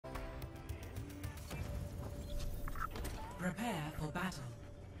Prepare for battle.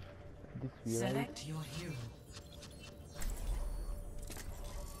 I just realized, Select your hero.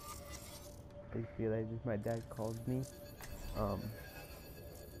 I just realized if my dad calls me,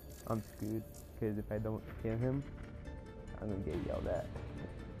 I'm screwed. Because if I don't kill him, I'm gonna get yelled at.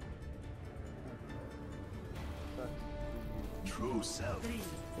 True self.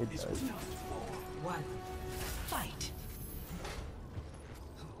 It does. 1. Fight.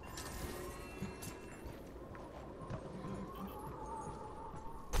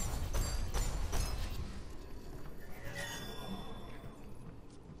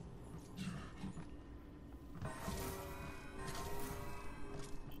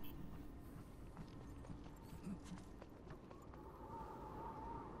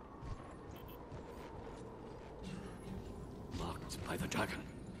 By the dragon.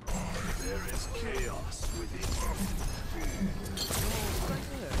 There is chaos within.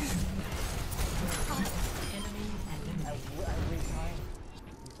 Enemy eliminated.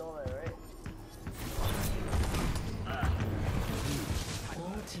 You saw that, right?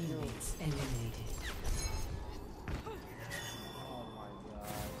 All teammates eliminated. Oh my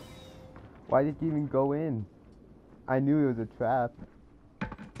god. Why did you even go in? I knew it was a trap.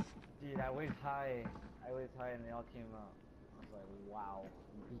 Dude, I waited high. And they all came out. I was like, wow,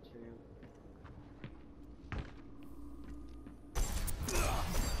 beat you.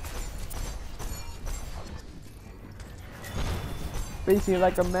 Face me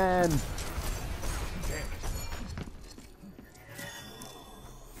like a man.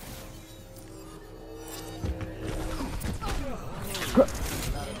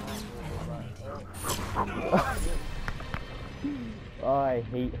 Oh, I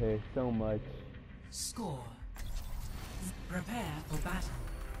hate her so much. Score. Prepare for battle.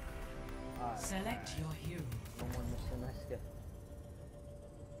 Select your hero. No more Mr. Meska.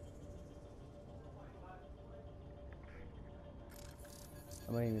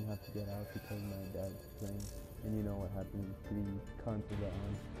 I might even have to get out because my dad's playing. And you know what happens to these consoles that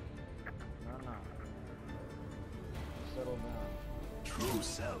on. No. Settle down. True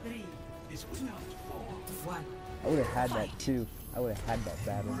self 3, is without form. 1. I would have had that too. I would have had that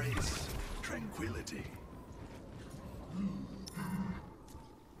battle. Embrace tranquility.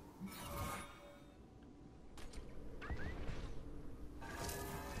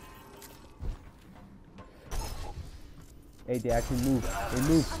 Hey, they actually move. They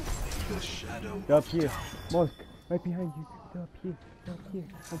move. The shadow. They're up here. Mosk, right behind you. They're up here. They're up here.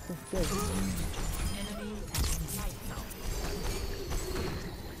 I'm so scared. Enemy eliminated.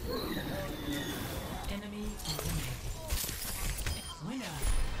 Enemy eliminated. Winner.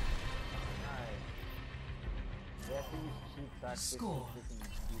 They have to use cheats actually. Score.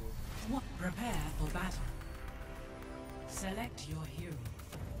 1. Prepare for battle. Select your hero.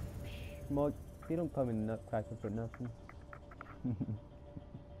 Mosk, they don't come in Nutcracker for nothing.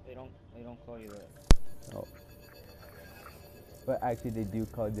 They don't call you that. Oh. But actually they do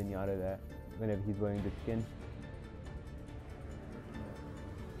call Zenyatta that whenever he's wearing the skin.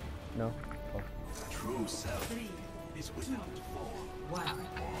 No? Oh. True self 3, is without form. 1.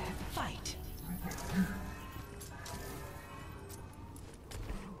 Fight.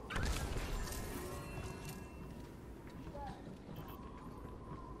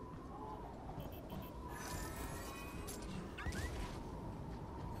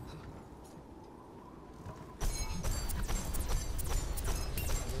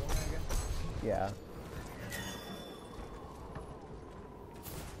 Yeah.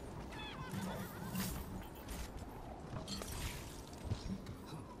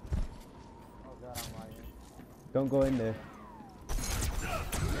 Oh god, I'm lying. Don't go in there.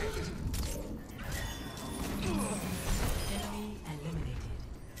 Enemy eliminated.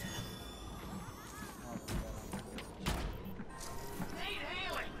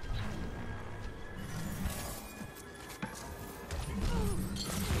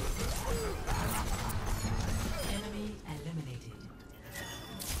 Enemy eliminated.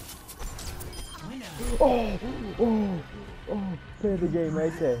 Winner. Oh, play the game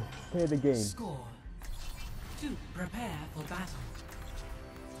right there. Play the game. Score. 2. Prepare for battle.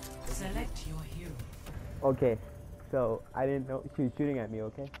 Select your hero. Okay, so I didn't know she was shooting at me,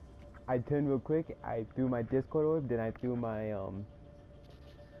 okay? I turned real quick, I threw my Discord orb, then I threw my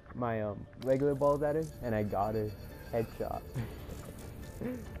regular balls at her, and I got her. Headshot.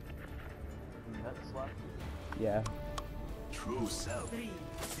 Nut slap. Yeah. True self 3,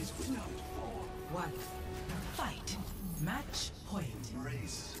 is without form. 1. Fight. Match point.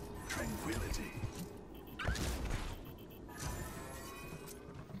 Embrace tranquility.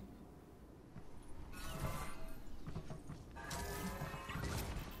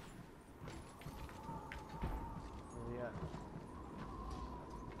 Where we at?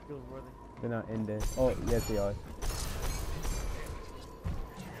 kills worthy. They're not in there. Oh, yes they are.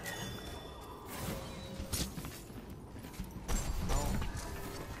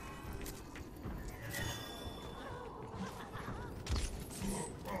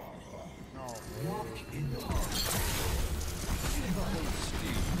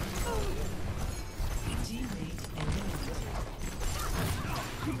 Teammate eliminated.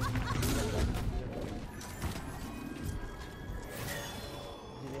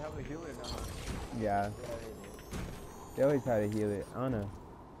 Do they have a healer now? Yeah. They always try to heal it. I don't know.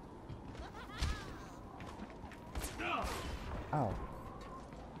 Ow.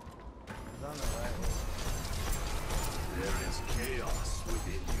 It's on the right. There is chaos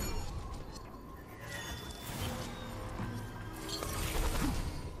within you.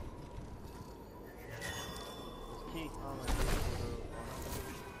 It's Keith on the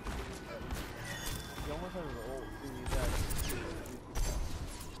he almost has his ult too. He's got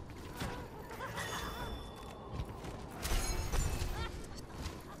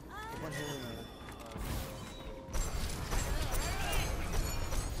one healing.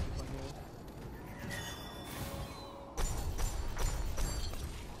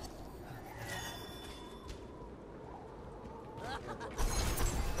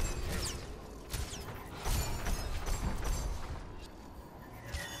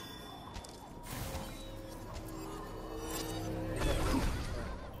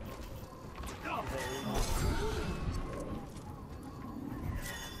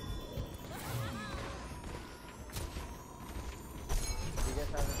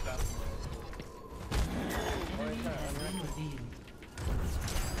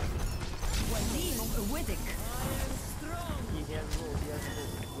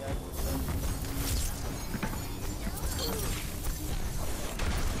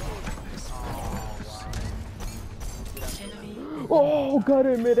 Oh, got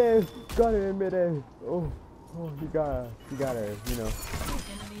her in midair. Got her in midair. Oh, he got her, you know.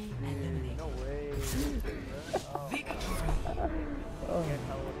 Enemy eliminated. No way. Victory. Oh.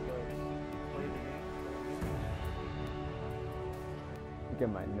 Look at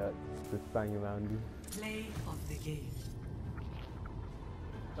my nuts just flying around you. Play of the game.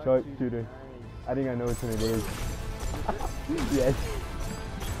 Short shooter. I think I know which one it is. Yes.